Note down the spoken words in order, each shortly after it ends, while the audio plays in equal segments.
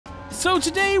So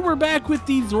today we're back with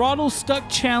the throttle stuck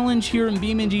challenge here in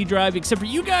BeamNG Drive, except for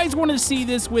you guys want to see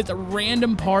this with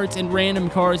random parts and random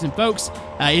cars, and folks,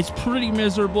 it's pretty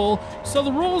miserable. So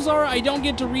the rules are I don't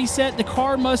get to reset, the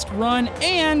car must run,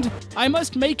 and I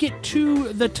must make it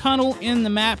to the tunnel in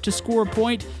the map to score a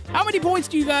point. How many points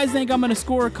do you guys think I'm going to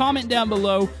score? Comment down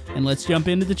below, and let's jump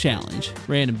into the challenge.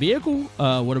 Random vehicle,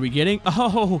 what are we getting?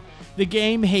 Oh, the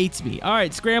game hates me. All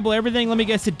right, scramble everything. Let me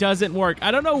guess it doesn't work.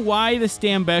 I don't know why the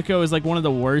Stambecco is like one of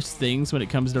the worst things when it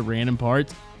comes to random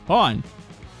parts. Hold on.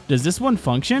 Does this one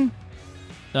function?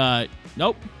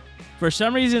 Nope. For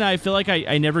some reason, I feel like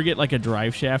I never get like a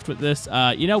drive shaft with this.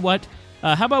 You know what?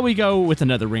 How about we go with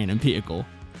another random vehicle?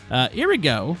 Here we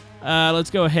go.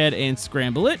 Let's go ahead and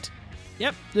scramble it.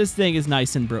 Yep, this thing is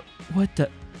nice and What the?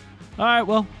 All right,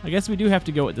 well, I guess we do have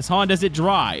to go with this. Hold on, does it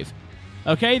drive?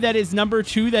 Okay, that is number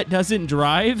 2 that doesn't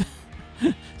drive.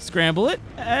 Scramble it.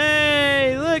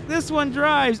 Hey, look, this one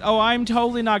drives. Oh, I'm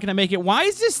totally not going to make it. Why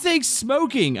is this thing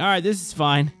smoking? All right, this is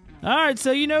fine. All right,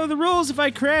 so you know the rules. If I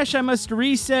crash, I must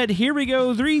reset. Here we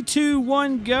go. 3, 2,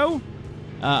 1, go.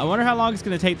 I wonder how long it's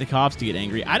going to take the cops to get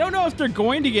angry. I don't know if they're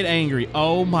going to get angry.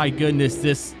 Oh, my goodness.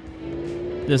 This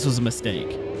was a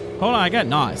mistake. Hold on, I got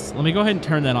NOS. Let me go ahead and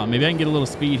turn that on. Maybe I can get a little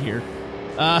speed here.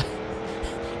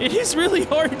 It is really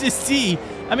hard to see.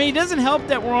 I mean, it doesn't help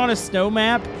that we're on a snow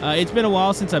map. It's been a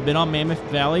while since I've been on Mammoth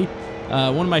Valley.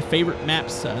 One of my favorite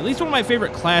maps, at least one of my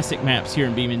favorite classic maps here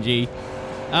in BeamNG.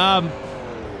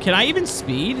 Can I even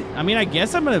speed? I mean, I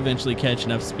guess I'm going to eventually catch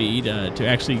enough speed to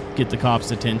actually get the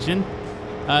cops' attention.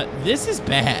 This is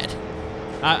bad.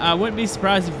 I wouldn't be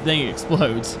surprised if the thing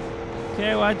explodes.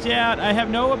 Okay, watch out. I have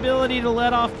no ability to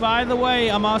let off. By the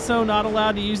way, I'm also not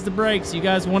allowed to use the brakes. You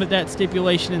guys wanted that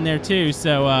stipulation in there too,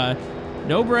 so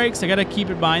no brakes. I gotta keep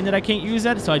in mind that I can't use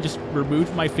that, so I just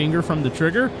removed my finger from the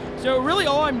trigger. So really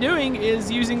all I'm doing is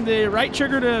using the right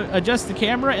trigger to adjust the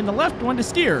camera and the left one to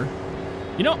steer.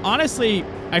 You know, honestly,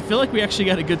 I feel like we actually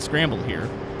got a good scramble here.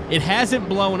 It hasn't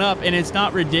blown up, and it's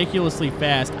not ridiculously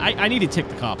fast. I need to tick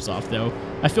the cops off, though.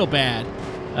 I feel bad.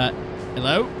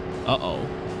 Hello? Uh-oh.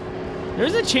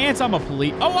 There's a chance I'm a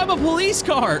police... Oh, I'm a police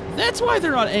car! That's why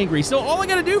they're not angry. So all I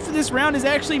gotta do for this round is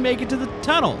actually make it to the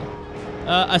tunnel.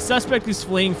 A suspect is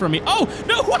fleeing from me. Oh,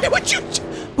 no, what you...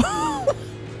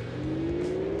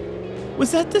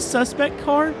 Was that the suspect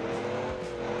car?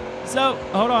 So,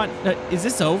 hold on. Is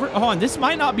this over? Hold on, this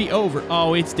might not be over.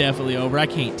 Oh, it's definitely over. I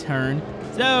can't turn.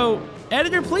 So,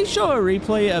 editor, please show a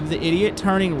replay of the idiot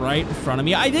turning right in front of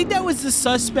me. I think that was the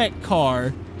suspect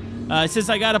car. Since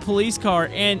I got a police car,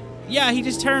 and... yeah, he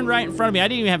just turned right in front of me. I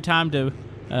didn't even have time to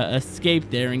escape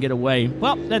there and get away.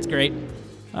 Well, that's great.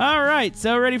 All right,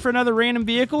 so ready for another random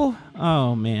vehicle?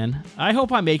 Oh, man. I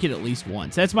hope I make it at least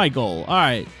once. That's my goal. All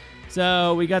right,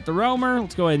 so we got the roamer.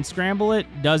 Let's go ahead and scramble it.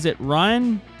 Does it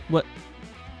run?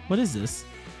 What is this?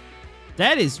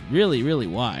 That is really, really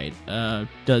wide.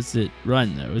 Does it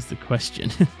run, though, is the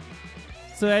question.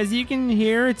 So as you can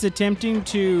hear, it's attempting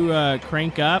to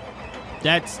crank up.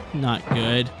 That's not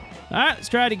good. All right, let's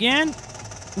try it again.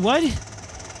 What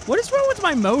is wrong with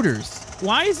my motors?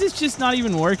 Why is this just not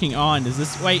even working on? Does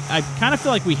this, wait, I kind of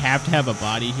feel like we have to have a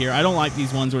body here. I don't like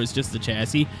these ones where it's just the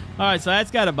chassis. All right, so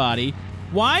that's got a body.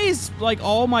 Why is, like,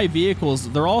 all my vehicles,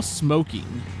 they're all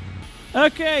smoking?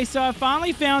 Okay, so I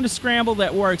finally found a scramble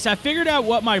that works. I figured out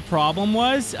what my problem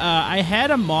was. I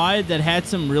had a mod that had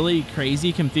some really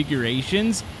crazy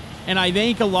configurations, and I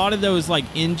think a lot of those, like,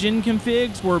 engine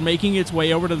configs were making its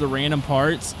way over to the random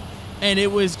parts. And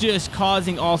it was just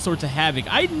causing all sorts of havoc.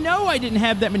 I know I didn't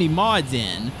have that many mods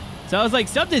in. So I was like,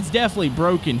 something's definitely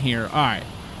broken here. All right,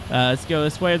 let's go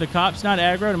this way. The cop's not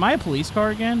aggro. Am I a police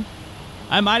car again?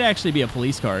 I might actually be a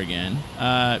police car again.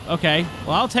 Okay,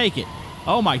 well, I'll take it.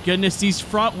 Oh my goodness, these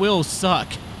front wheels suck.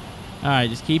 All right,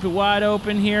 just keep it wide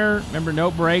open here. Remember,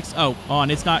 no brakes. Oh, on,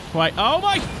 it's not quite. Oh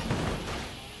my.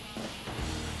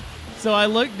 So I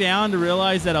looked down to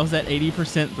realize that I was at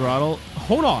 80% throttle.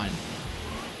 Hold on.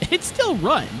 It still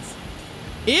runs.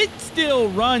 It still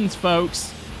runs,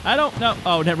 folks. I don't know.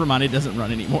 Oh, never mind. It doesn't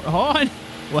run anymore. Hold on.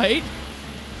 Wait.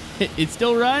 It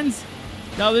still runs?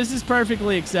 No, this is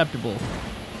perfectly acceptable.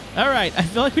 All right. I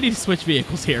feel like we need to switch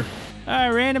vehicles here. All right,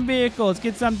 random vehicle. Let's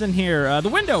get something here. The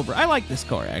Windover. I like this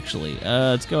car, actually.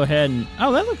 Let's go ahead and...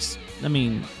 oh, that looks, I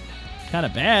mean, kind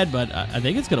of bad, but I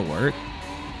think it's going to work.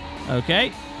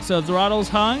 Okay. So throttle's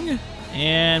hung.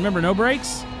 And remember, no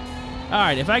brakes. All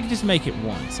right, if I could just make it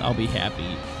once, I'll be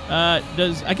happy.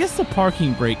 I guess the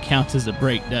parking brake counts as a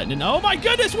brake, doesn't it? Oh my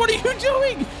goodness, what are you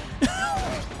doing?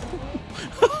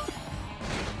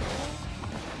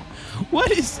 What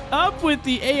is up with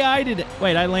the AI today?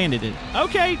 Wait, I landed it.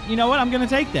 Okay, you know what? I'm going to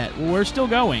take that. We're still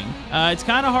going. It's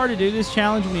kind of hard to do this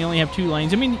challenge when you only have 2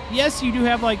 lanes. I mean, yes, you do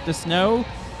have, like, the snow.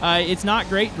 It's not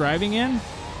great driving in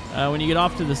when you get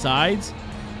off to the sides.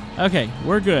 Okay,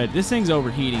 we're good. This thing's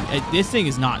overheating. This thing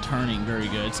is not turning very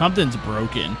good. Something's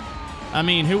broken. I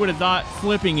mean, who would have thought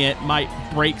flipping it might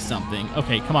break something?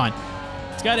 Okay, come on.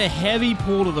 It's got a heavy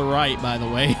pull to the right, by the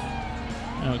way.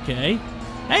 Okay.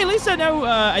 Hey, at least I know,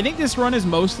 I think this run is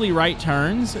mostly right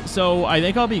turns, so I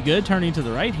think I'll be good turning to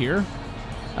the right here.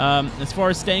 As far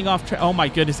as staying off track, oh my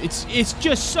goodness, it's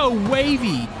just so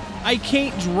wavy. I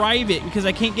can't drive it because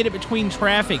I can't get it between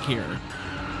traffic here.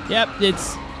 Yep,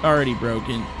 it's already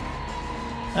broken.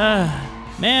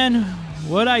 Man,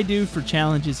 what I do for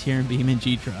challenges here in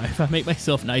BeamNG Drive, I make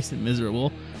myself nice and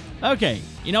miserable. Okay,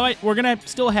 you know what? We're gonna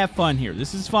still have fun here.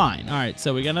 This is fine. All right,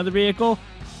 so we got another vehicle.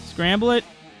 Scramble it.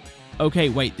 Okay,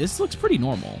 wait, this looks pretty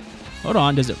normal. Hold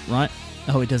on, does it run?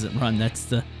 Oh, it doesn't run. That's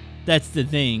the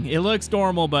thing. It looks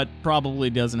normal, but probably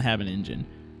doesn't have an engine.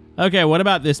 Okay, what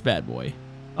about this bad boy?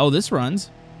 Oh, this runs.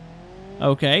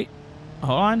 Okay,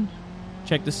 hold on.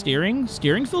 Check the steering.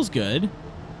 Steering feels good.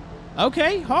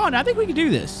 Okay, hold on. I think we can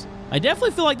do this. I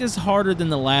definitely feel like this is harder than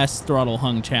the last throttle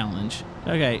hung challenge.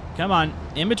 Okay, come on.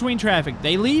 In between traffic.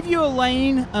 They leave you a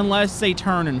lane unless they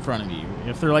turn in front of you,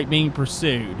 if they're like being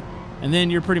pursued. And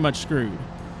then you're pretty much screwed.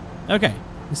 Okay,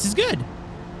 this is good.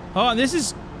 Hold on, this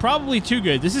is probably too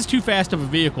good. This is too fast of a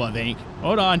vehicle, I think.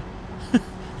 Hold on.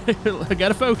 I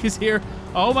gotta focus here.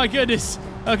 Oh my goodness.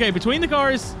 Okay, between the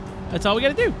cars, that's all we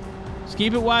gotta do. Just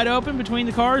keep it wide open between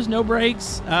the cars, no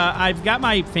brakes. I've got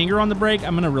my finger on the brake.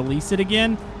 I'm gonna release it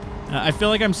again. I feel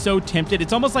like I'm so tempted.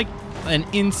 It's almost like an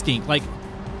instinct. Like,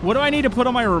 what do I need to put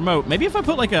on my remote? Maybe if I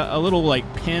put like a little like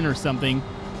pin or something.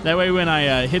 That way when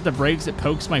I hit the brakes, it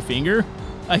pokes my finger.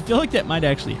 I feel like that might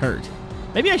actually hurt.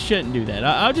 Maybe I shouldn't do that.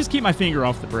 I'll just keep my finger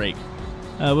off the brake.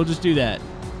 We'll just do that.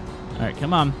 All right,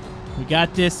 come on. We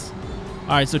got this.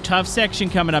 All right, so tough section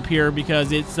coming up here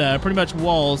because it's pretty much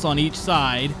walls on each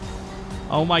side.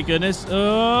 Oh, my goodness.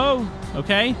 Oh,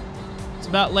 okay. It's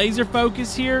about laser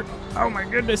focus here. Oh, my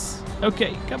goodness.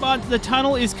 Okay, come on. The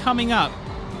tunnel is coming up.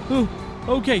 Ooh,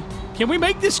 okay. Can we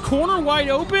make this corner wide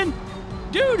open?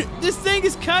 Dude, this thing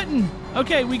is cutting.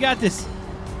 Okay, we got this.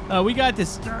 We got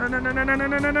this. No.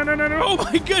 Oh,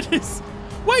 my goodness.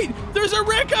 Wait, there's a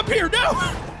wreck up here. No.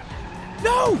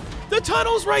 No, the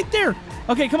tunnel's right there.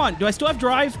 Okay, come on. Do I still have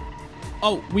drive?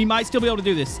 Oh, we might still be able to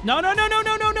do this. No.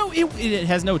 It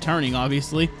has no turning,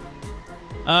 obviously.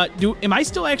 Am I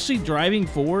still actually driving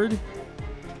forward?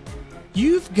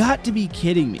 You've got to be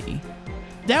kidding me.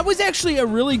 That was actually a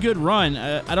really good run.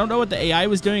 I don't know what the AI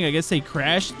was doing. I guess they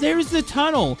crashed. There's the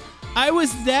tunnel. I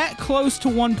was that close to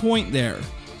 1 point there.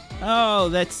 Oh,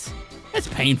 that's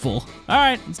painful. All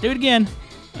right, let's do it again.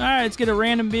 All right, let's get a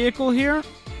random vehicle here.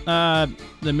 The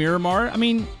Miramar. I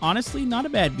mean, honestly, not a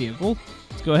bad vehicle.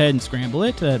 Let's go ahead and scramble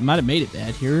it. Might have made it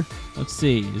bad here. Let's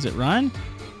see. Does it run?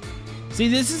 See,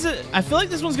 I feel like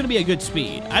this one's going to be a good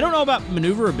speed. I don't know about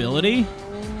maneuverability.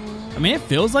 I mean, it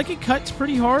feels like it cuts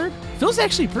pretty hard. It feels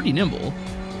actually pretty nimble.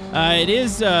 It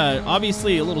is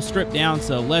obviously a little stripped down,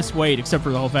 so less weight, except for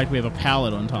the whole fact we have a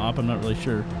pallet on top. I'm not really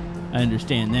sure I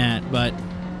understand that. But,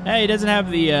 hey, it doesn't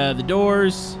have the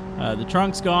doors. The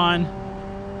trunk's gone.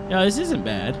 No, this isn't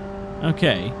bad.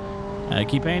 Okay.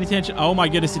 Keep paying attention. Oh, my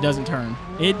goodness, it doesn't turn.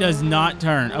 It does not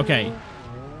turn. Okay.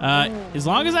 As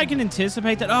long as I can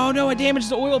anticipate that. Oh, no, I damaged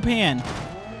the oil pan.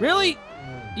 Really?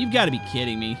 You've got to be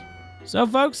kidding me. So,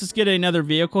 folks, let's get another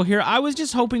vehicle here. I was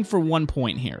just hoping for 1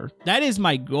 point here. That is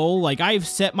my goal. Like, I've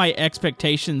set my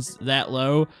expectations that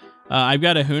low. I've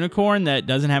got a unicorn that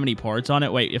doesn't have any parts on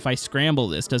it. Wait, if I scramble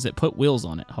this, does it put wheels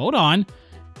on it? Hold on.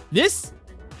 This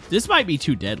might be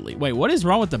too deadly. Wait, what is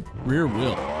wrong with the rear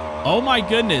wheel? Oh, my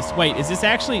goodness. Wait, is this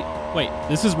actually... Wait,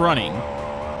 this is running.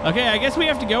 Okay, I guess we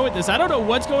have to go with this. I don't know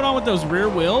what's going on with those rear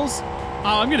wheels.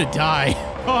 Oh, I'm going to die.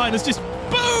 Oh, and it's just...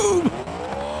 Boom!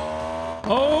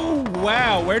 Oh,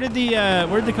 wow. Where did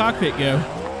the cockpit go?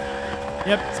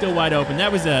 Yep, still wide open. That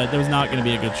was not going to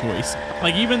be a good choice.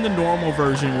 Like, even the normal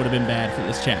version would have been bad for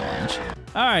this challenge.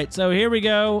 All right, so here we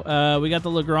go. We got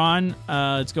the Legrand.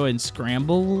 Let's go ahead and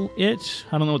scramble it.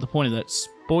 I don't know what the point of that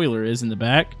spoiler is in the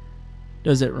back.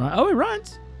 Does it run? Oh, it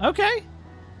runs. Okay.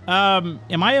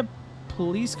 Am I a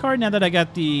police car now that I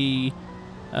got the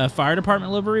fire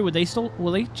department livery? Will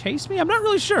they chase me? I'm not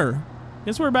really sure.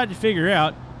 Guess we're about to figure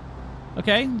out.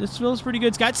 Okay, this feels pretty good.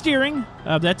 It's got steering.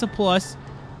 That's a plus.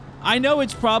 I know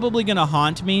it's probably going to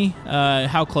haunt me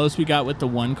how close we got with the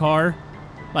one car.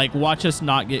 Like, watch us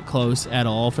not get close at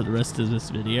all for the rest of this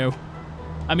video.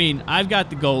 I mean, I've got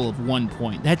the goal of 1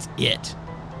 point. That's it.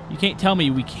 You can't tell me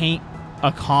we can't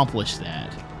accomplish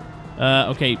that.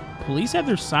 Okay, police have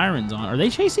their sirens on. Are they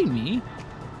chasing me?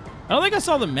 I don't think I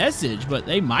saw the message, but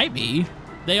they might be.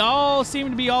 They all seem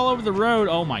to be all over the road.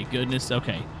 Oh my goodness,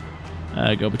 okay.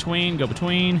 Go between, go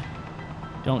between.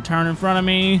 Don't turn in front of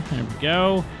me. There we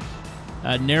go.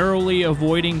 Narrowly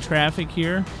avoiding traffic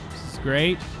here. This is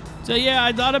great. So yeah,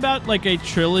 I thought about like a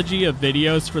trilogy of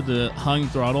videos for the hung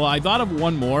throttle. I thought of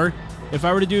one more. If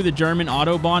I were to do the German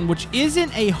Autobahn, which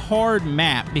isn't a hard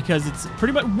map because it's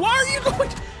pretty much... Why are you going...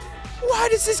 Why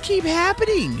does this keep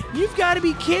happening? You've got to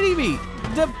be kidding me.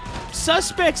 The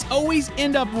suspects always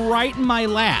end up right in my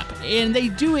lap, and they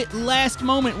do it last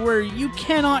moment where you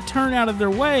cannot turn out of their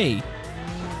way.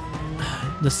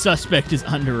 The suspect is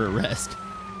under arrest.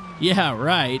 Yeah,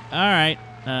 right. All right.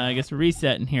 I guess we're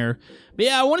resetting here. But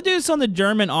yeah, I want to do this on the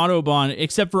German Autobahn,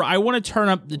 except for I want to turn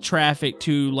up the traffic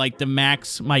to like the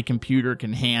max my computer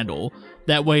can handle.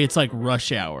 That way it's like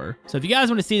rush hour. So if you guys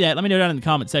want to see that, let me know down in the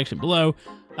comment section below.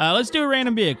 Let's do a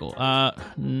random vehicle.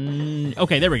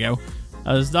 Okay, there we go.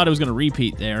 I just thought it was going to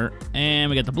repeat there. And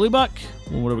we got the blue buck.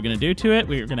 Well, what are we going to do to it?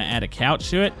 We're going to add a couch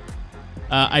to it.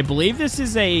 I believe this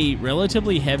is a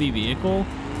relatively heavy vehicle.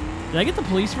 Did I get the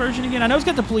police version again? I know it's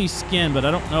got the police skin, but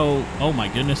I don't know. Oh my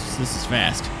goodness, this is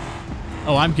fast.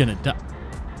 Oh, I'm gonna die.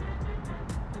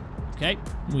 Okay,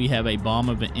 we have a bomb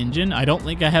of an engine. I don't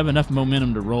think I have enough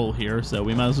momentum to roll here, so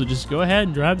we might as well just go ahead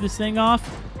and drive this thing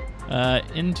off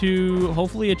into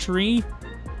hopefully a tree.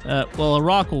 Well, a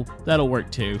rock that'll work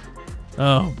too.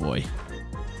 Oh boy.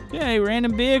 Okay,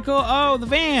 random vehicle. Oh, the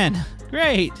van.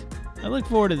 Great. I look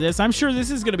forward to this. I'm sure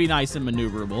this is gonna be nice and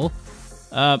maneuverable.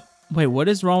 Wait, what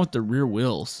is wrong with the rear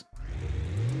wheels?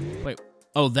 Wait,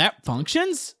 oh, that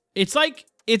functions? It's like,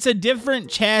 it's a different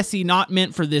chassis not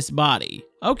meant for this body.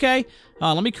 Okay,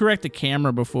 let me correct the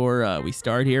camera before we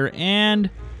start here. And,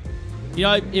 you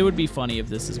know, it would be funny if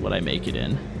this is what I make it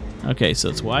in. Okay, so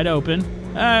it's wide open.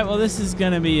 All right, well, this is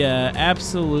gonna be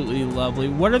absolutely lovely.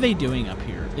 What are they doing up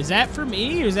here? Is that for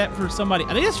me or is that for somebody?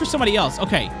 I think that's for somebody else.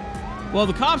 Okay, well,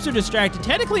 the cops are distracted.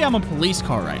 Technically, I'm a police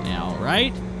car right now,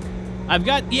 right? I've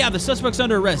got, yeah, the suspect's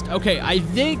under arrest. Okay, I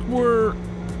think we're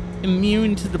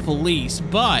immune to the police,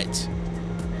 but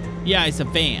yeah, it's a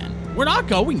van. We're not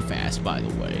going fast, by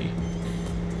the way.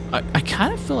 I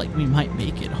kind of feel like we might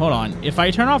make it. Hold on. If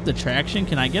I turn off the traction,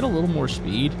 can I get a little more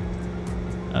speed?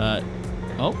 I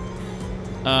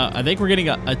think we're getting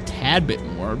a tad bit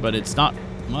more, but it's not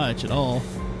much at all.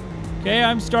 Okay,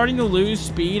 I'm starting to lose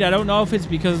speed. I don't know if it's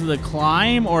because of the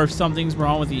climb or if something's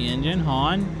wrong with the engine.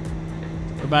 Han.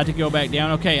 We're about to go back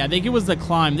down. Okay, I think it was the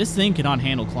climb. This thing cannot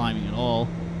handle climbing at all.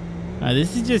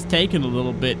 This is just taking a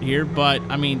little bit here, but,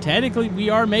 I mean, technically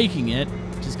we are making it.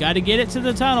 Just got to get it to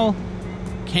the tunnel.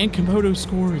 Can Camodo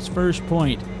score his first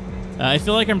point? I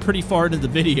feel like I'm pretty far into the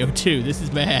video, too. This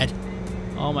is bad.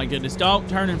 Oh, my goodness. Don't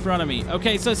turn in front of me.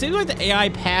 Okay, so it seems like the AI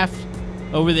path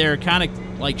over there kind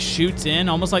of, like, shoots in.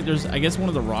 Almost like there's, I guess, one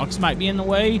of the rocks might be in the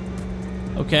way.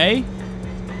 Okay.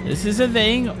 This is a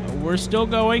thing. We're still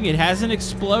going. It hasn't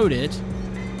exploded.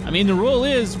 I mean, the rule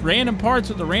is random parts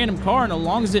with a random car, and as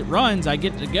long as it runs, I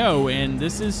get to go. And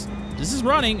this is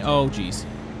running. Oh, geez.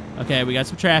 Okay, we got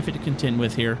some traffic to contend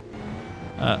with here.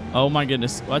 Oh my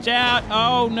goodness. Watch out.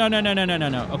 Oh, no, no, no, no, no, no,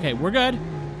 no. Okay, we're good.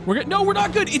 We're good. No, we're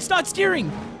not good. It's not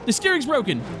steering. The steering's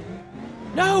broken.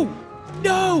 No.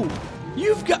 No.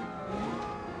 You've got...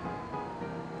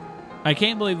 I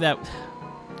can't believe that.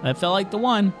 That felt like the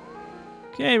one.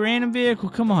 Okay, random vehicle.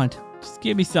 Come on. Just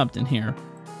give me something here.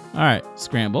 All right,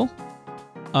 scramble.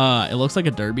 It looks like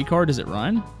a derby car. Does it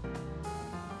run?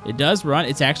 It does run.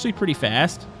 It's actually pretty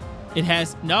fast. It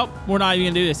has... Nope, we're not even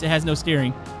going to do this. It has no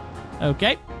steering.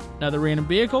 Okay, another random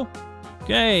vehicle.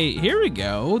 Okay, here we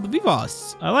go. The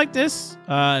Vivas. I like this.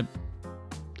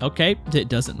 Okay, it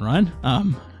doesn't run.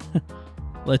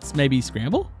 Let's maybe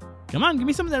scramble. Come on, give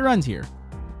me something that runs here.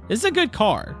 This is a good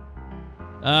car.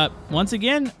 Once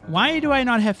again, why do I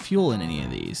not have fuel in any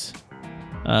of these?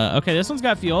 Okay, this one's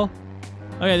got fuel.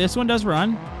 Okay, this one does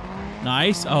run.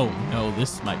 Nice. Oh, no,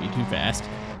 this might be too fast.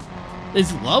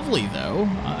 It's lovely, though.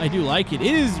 I do like it.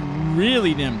 It is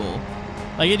really nimble.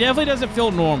 Like, it definitely doesn't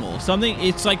feel normal.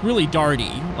 It's like really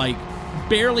darty. Like,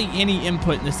 barely any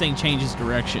input and this thing changes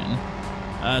direction.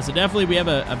 So definitely we have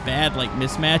a bad, like,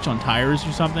 mismatch on tires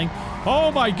or something.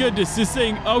 Oh, my goodness, this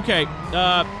thing. Okay.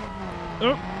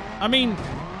 I mean,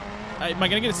 am I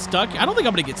going to get stuck? I don't think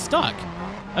I'm going to get stuck.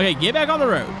 Okay, get back on the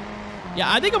road.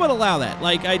 Yeah, I think I'm going to allow that.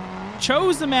 Like, I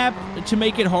chose the map to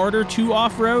make it harder to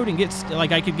off-road and get,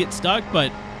 like, I could get stuck,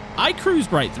 but I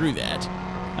cruised right through that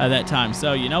time.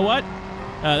 So, you know what?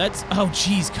 That's... Oh,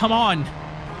 geez, come on.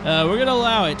 We're going to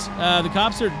allow it. The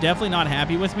cops are definitely not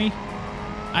happy with me.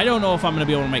 I don't know if I'm going to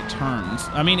be able to make turns.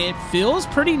 I mean, it feels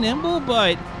pretty nimble,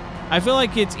 but I feel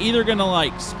like it's either going to,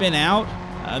 like, spin out.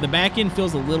 The back end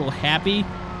feels a little happy,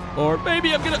 or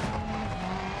maybe I'm going to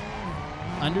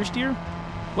understeer.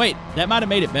 Wait, that might have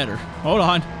made it better. Hold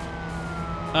on.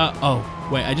 Oh,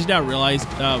 wait, I just now realized.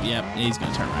 Oh, yeah, he's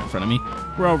going to turn right in front of me.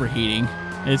 We're overheating.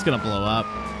 It's going to blow up.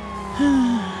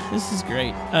 This is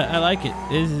great. I like it.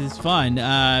 This is fun.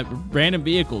 Random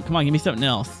vehicle. Come on, give me something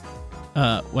else.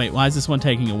 Wait, why is this one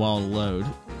taking a while to load?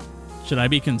 Should I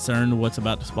be concerned what's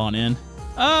about to spawn in?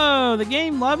 Oh, the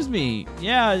game loves me.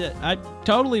 Yeah, I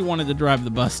totally wanted to drive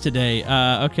the bus today.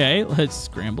 Okay, let's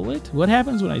scramble it. What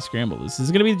happens when I scramble this? This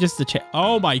is going to be just the chat.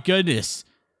 Oh, my goodness.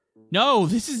 No,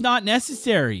 this is not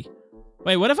necessary.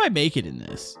 Wait, what if I make it in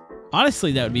this?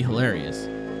 Honestly, that would be hilarious.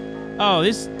 Oh,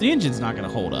 the engine's not going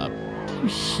to hold up. Do you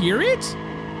hear it?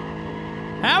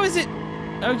 How is it?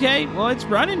 Okay, well, it's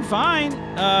running fine.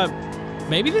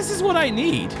 Maybe this is what I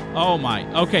need. Oh, my.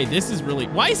 Okay, this is really...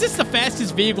 Why is this the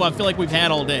fastest vehicle I feel like we've had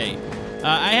all day?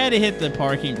 I had to hit the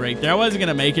parking brake there. I wasn't going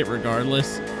to make it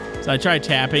regardless. So I tried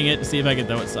tapping it to see if I could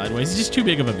throw it sideways. It's just too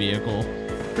big of a vehicle.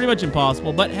 Pretty much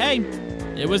impossible. But, hey,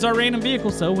 it was our random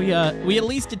vehicle, so we at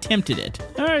least attempted it.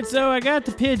 All right, so I got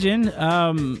the Pigeon.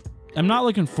 I'm not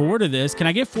looking forward to this. Can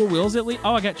I get 4 wheels at least?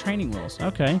 Oh, I got training wheels.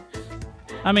 Okay.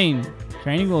 I mean,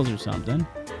 training wheels or something.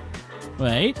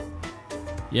 Wait.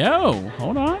 Yo,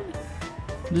 hold on.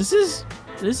 This is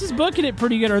booking it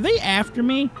pretty good. Are they after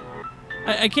me?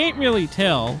 I can't really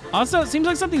tell. Also, it seems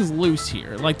like something's loose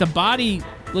here. Like the body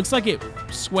looks like it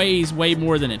sways way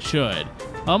more than it should.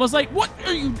 Almost like, what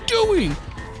are you doing?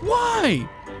 Why?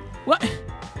 What?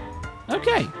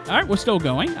 Okay. All right, we're still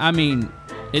going. I mean,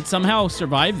 it somehow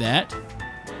survived that.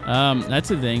 That's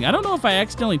the thing. I don't know if I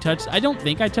accidentally touched... I don't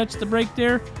think I touched the brake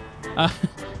there.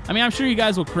 I mean, I'm sure you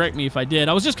guys will correct me if I did.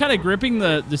 I was just kind of gripping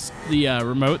the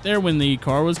remote there when the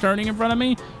car was turning in front of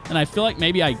me, and I feel like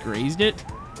maybe I grazed it.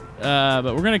 But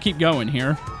we're going to keep going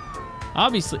here.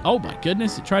 Obviously... Oh, my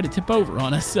goodness. It tried to tip over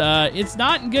on us. It's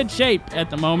not in good shape at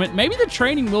the moment. Maybe the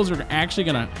training wheels are actually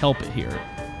going to help it here.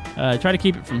 Try to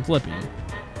keep it from flipping.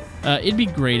 It'd be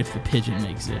great if the Pigeon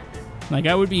makes it. Like,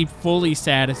 I would be fully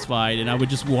satisfied, and I would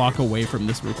just walk away from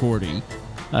this recording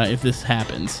if this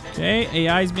happens. Okay,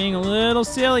 AI's being a little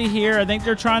silly here. I think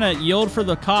they're trying to yield for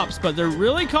the cops, but they're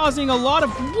really causing a lot of...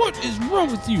 What is wrong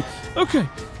with you? Okay.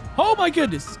 Oh, my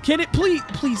goodness. Can it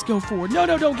please go forward? No,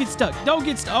 don't get stuck. Don't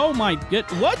get stuck. Oh, my good...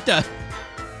 What the...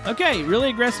 Okay, really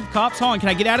aggressive cops. Hold on, can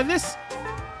I get out of this?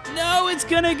 No, it's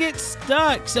gonna get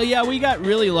stuck. So yeah, we got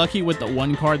really lucky with the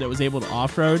one car that was able to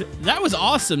off-road. That was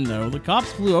awesome though. The cops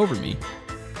flew over me.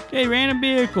 Okay, random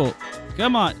vehicle.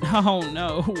 Come on. Oh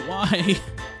no, why?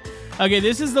 Okay,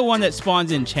 this is the one that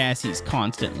spawns in chassis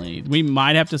constantly. We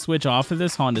might have to switch off of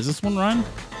this. Hold on, does this one run?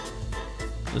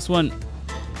 This one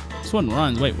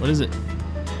runs. Wait, what is it?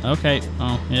 Okay,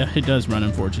 oh yeah, it does run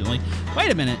unfortunately.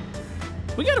 Wait a minute.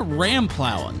 We got a ram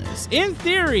plow on this. In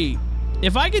theory,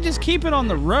 if I could just keep it on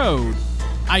the road,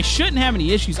 I shouldn't have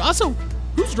any issues. Also,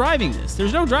 who's driving this?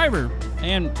 There's no driver.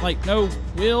 And, like, no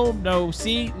wheel, no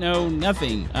seat, no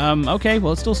nothing. Okay,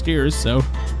 well, it still steers, so...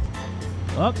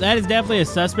 Well, that is definitely a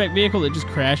suspect vehicle that just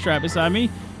crashed right beside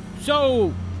me.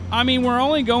 So, I mean, we're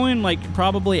only going, like,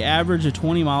 probably average of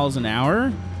 20 miles an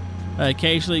hour.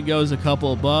 Occasionally it goes a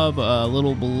couple above, a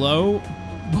little below.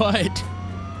 But,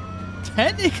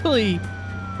 technically,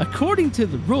 according to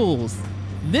the rules...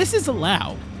 This is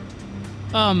allowed.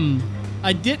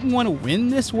 I didn't want to win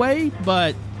this way,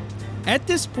 but at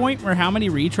this point where how many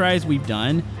retries we've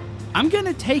done, I'm going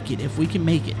to take it if we can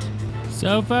make it.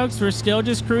 So, folks, we're still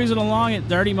just cruising along at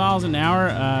 30 miles an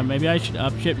hour. Maybe I should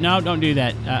upshift. No, don't do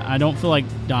that. I don't feel like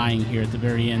dying here at the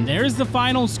very end. There's the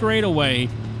final straightaway.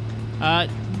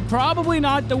 Probably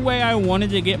not the way I wanted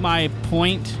to get my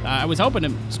point. I was hoping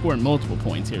to score multiple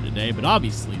points here today, but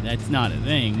obviously that's not a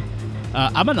thing.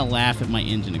 I'm going to laugh if my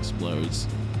engine explodes.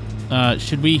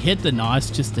 Should we hit the NOS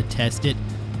just to test it?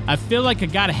 I feel like I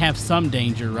got to have some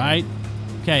danger, right?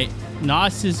 Okay,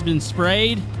 NOS has been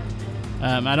sprayed.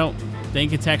 I don't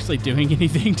think it's actually doing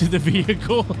anything to the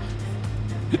vehicle.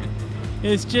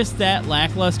 It's just that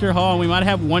lackluster. Hold on, we might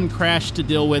have one crash to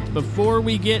deal with before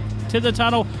we get to the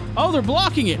tunnel. Oh, they're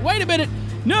blocking it. Wait a minute.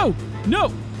 No.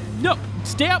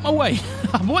 Stay out my way.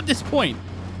 I want this point.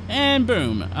 And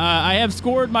boom, I have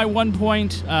scored my 1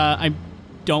 point. I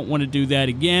don't want to do that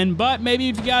again, but maybe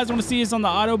if you guys want to see us on the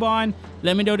Autobahn,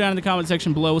 let me know down in the comment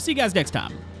section below. We'll see you guys next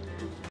time.